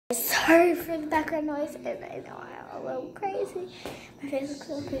Sorry for the background noise, and I know I'm a little crazy. My face looks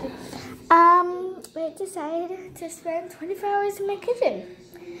a little crazy. I decided to spend 24 hours in my kitchen.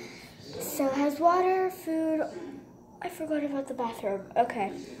 So it has water, food. I forgot about the bathroom.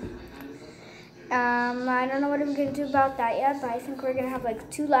 Okay. I don't know what I'm gonna do about that yet, but I think we're gonna have like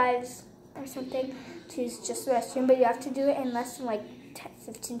 2 lives or something to use just the restroom, but you have to do it in less than like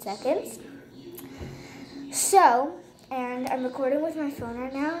 15 seconds. So, and I'm recording with my phone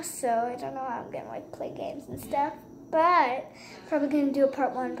right now, so I don't know how I'm gonna like play games and stuff, but probably gonna do a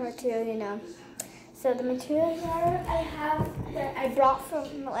part 1, part 2, you know. So the materials that I have that I brought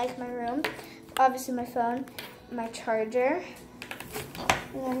from like my room, obviously my phone, my charger,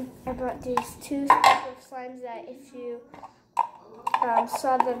 and then I brought these 2 types of slimes that if you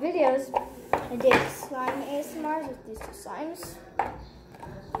saw the videos, I did slime ASMRs with these 2 slimes.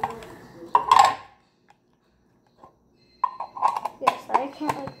 Yeah, sorry, I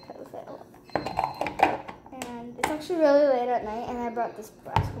can't like play with it. And it's actually really late at night, and I brought this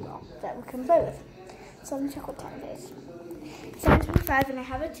basketball that we can play with. So let me check what time it is. It's 7:25, and I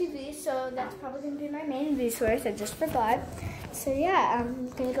have a TV, so that's probably gonna be my main resource. I just forgot. So yeah, I'm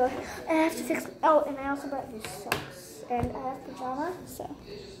gonna go. I have to fix. Oh, and I also brought these socks, and I have pajamas.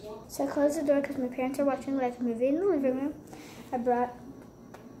 So I closed the door because my parents are watching like a movie in the living room. I brought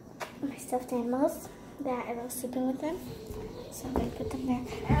my stuffed animals that I love sleeping with them. So I'm gonna put them there.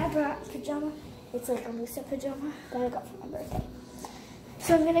 And I brought a pajama. It's like a Lisa pajama that I got for my birthday.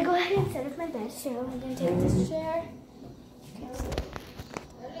 So I'm gonna go ahead and set up my bed. So I'm gonna take this chair.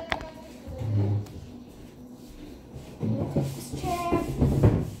 I'm gonna take this chair.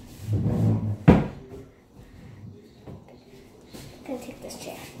 I'm gonna take this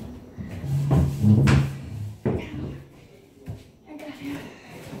chair. I got it.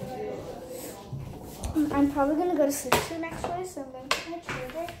 I'm probably gonna go to sleep soon actually, so I'm gonna put my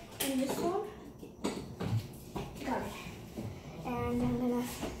charger in this one. Got it. And I'm gonna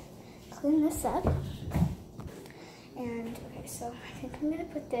clean this up. And okay, so I think I'm gonna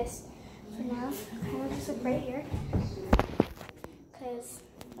put this for now, kind of just like right here, because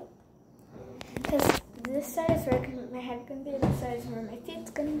this side is where my head's gonna be, and this side is where my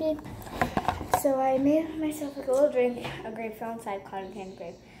feet's gonna be. So I made myself like a little drink, a grape fell inside cotton candy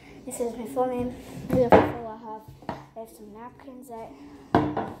grape. It says my full name, beautiful Wahab. I have some napkins that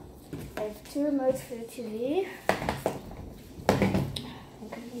I have 2 remotes for the TV.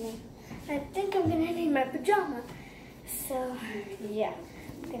 I think I'm gonna need my pajama. So yeah,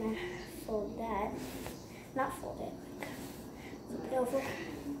 I'm gonna fold that. Not fold it, like flip it over.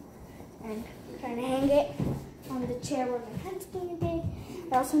 And I'm trying to hang it on the chair where my head's gonna be.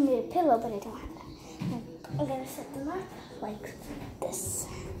 I also need a pillow, but I don't have that. And I'm gonna set them up like this.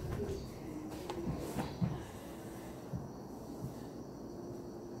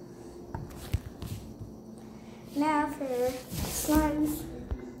 Now for slimes.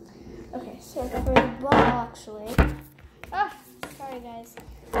 Okay, so for the ball actually. Ah, sorry guys.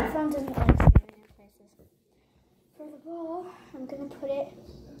 My phone doesn't like staying in places. For the ball, I'm gonna put it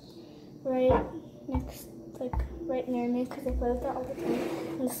right next, like right near me because I play with it all the time.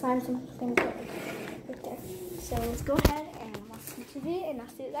 And the slimes I'm gonna put it right there. So let's go ahead and watch some TV, and I'll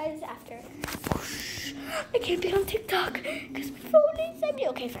see you guys after. Whoosh. I can't be on TikTok because my phone is empty.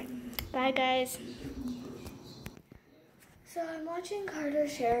 Okay, fine. Bye guys. So I'm watching Carter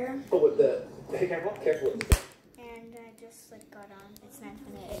share. Oh, with the careful. And I just like got on. It's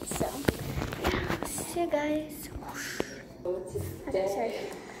 9:28. So yeah, see you guys. Okay, sorry.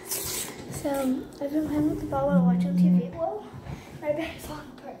 So I've been playing with the ball while watching TV. Whoa, my bed is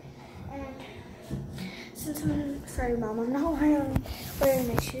falling apart. And since sorry mom, I'm not wearing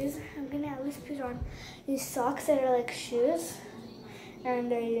my shoes. I'm gonna at least put on these socks that are like shoes. And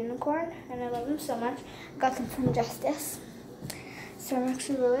they're unicorn, and I love them so much. I got them from Justice. So I'm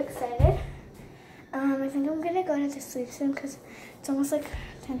actually really excited. I think I'm gonna go to sleep soon because it's almost like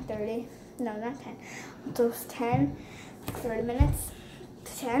 10:30. No, not 10. Those 10, 30 minutes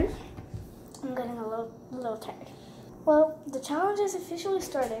to 10. I'm getting a little tired. Well, the challenge has officially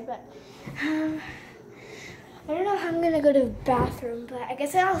started, but I don't know how I'm gonna go to the bathroom, but I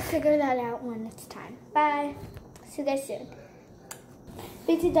guess I'll figure that out when it's time. Bye. See you guys soon.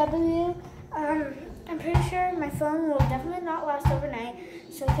 BTW. I'm pretty sure my phone will definitely not last overnight.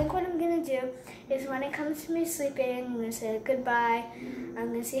 So I think what I'm gonna do is when it comes to me sleeping, I'm gonna say goodbye.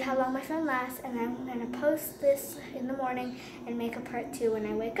 I'm gonna see how long my phone lasts, and I'm gonna post this in the morning and make a part 2 when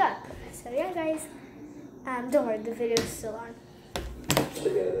I wake up. So yeah, guys. Don't worry, the video is still on.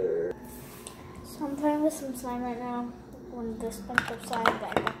 So I'm playing with some slime right now. One of the SpongeBob slime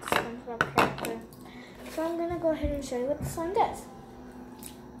that I got the SpongeBob character. So I'm gonna go ahead and show you what the slime does.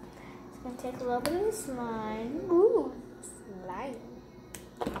 gonna take a little bit of the slime. Ooh, slime.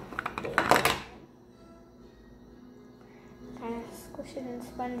 Kind of squish it in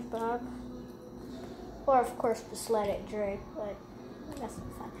SpongeBob. Or of course just let it drip, but that's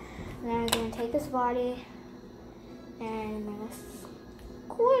not fun. And then I'm gonna take his body and I'm gonna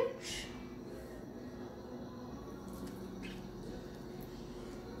squish.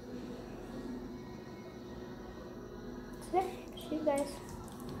 See you guys.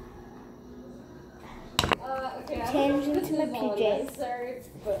 Okay, Change into my PJs. Sorry,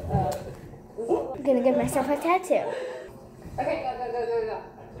 but I'm gonna give myself a tattoo. okay, go.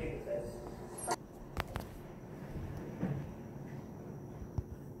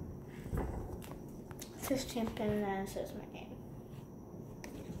 It says champion and then it says my name.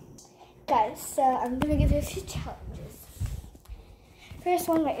 Guys, so I'm gonna give you a few challenges. First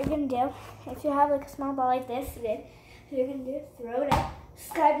one, what you're gonna do, if you have like a small ball like this, then you're gonna do throw it up,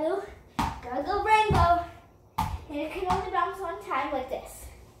 sky blue, gotta go rainbow, and it can only bounce one time like this.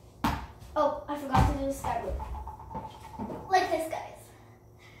 Oh, I forgot to do the sky blue. Like this, guys.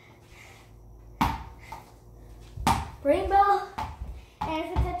 Rainbow, and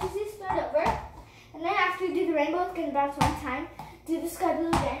if it touches you, start over. And then after you do the rainbow, it's gonna bounce one time. Do the sky blue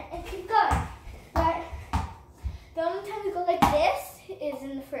again, and keep going. But the only time you go like this is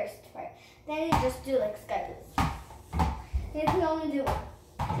in the first part. Then you just do like sky blues. You can only do one.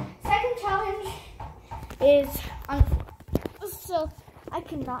 Second challenge is on the floor. So I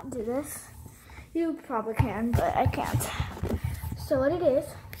cannot do this. You probably can, but I can't. So what it is,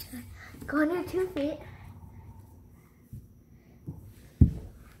 go on your 2 feet.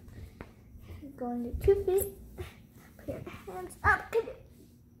 Go on your 2 feet. Put your hands up.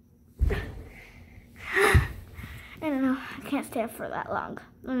 I don't know. I can't stay up for that long.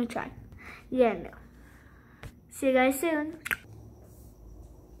 Let me try. Yeah, no. See you guys soon.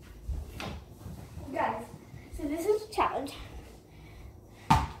 Guys, so this is a challenge.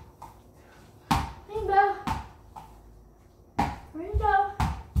 Rainbow. Rainbow.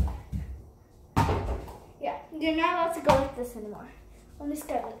 Yeah, you're not allowed to go like this anymore. Only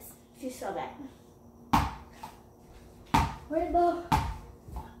start with this, if you saw that. Rainbow.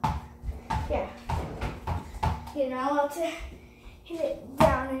 Yeah. You're not allowed to hit it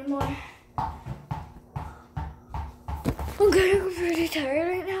down anymore. I'm getting pretty tired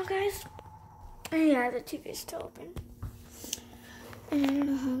right now, guys. And yeah, the TV is still open. And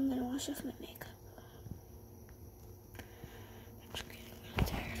I'm gonna wash off my makeup. I'm just getting really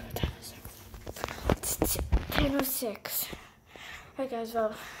tired. What time is it? It's 10:06. Alright guys,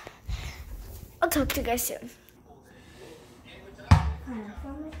 well, I'll talk to you guys soon.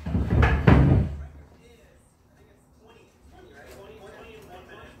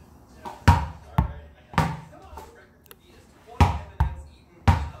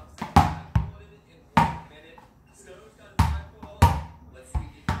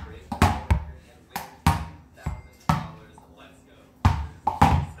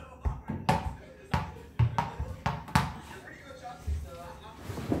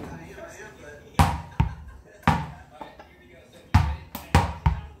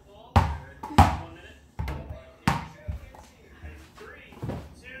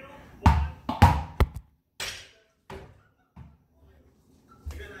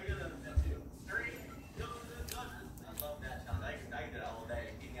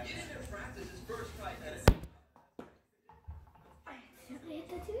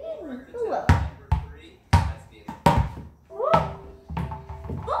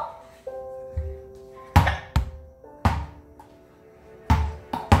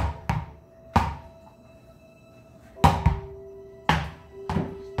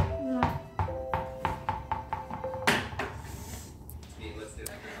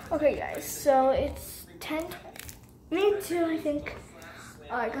 Okay guys, so it's 10:22 I think.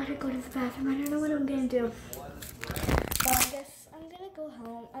 Oh, I gotta go to the bathroom. I don't know what I'm gonna do. Well, I guess I'm gonna go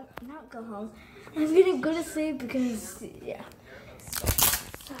home. Not go home. I'm gonna go to sleep because, yeah.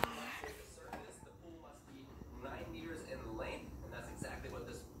 So.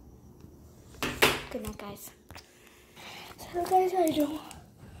 Good night, guys. So guys, I don't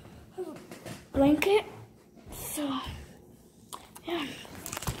have a blanket. So, yeah.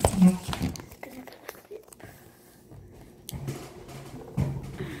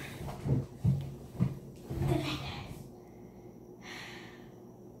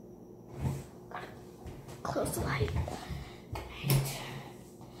 Close the light.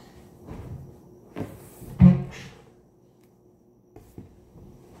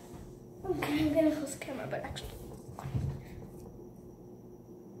 Okay, I'm gonna close the camera, but actually.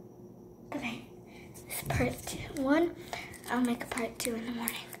 Okay, this is part 1. I'll make a part 2 in the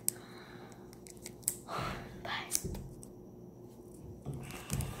morning.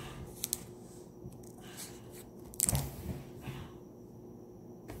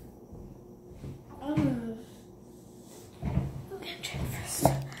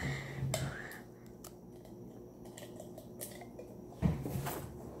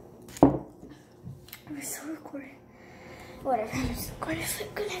 I'm still recording. Whatever, I'm just going to sleep.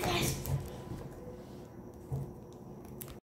 Good night, guys.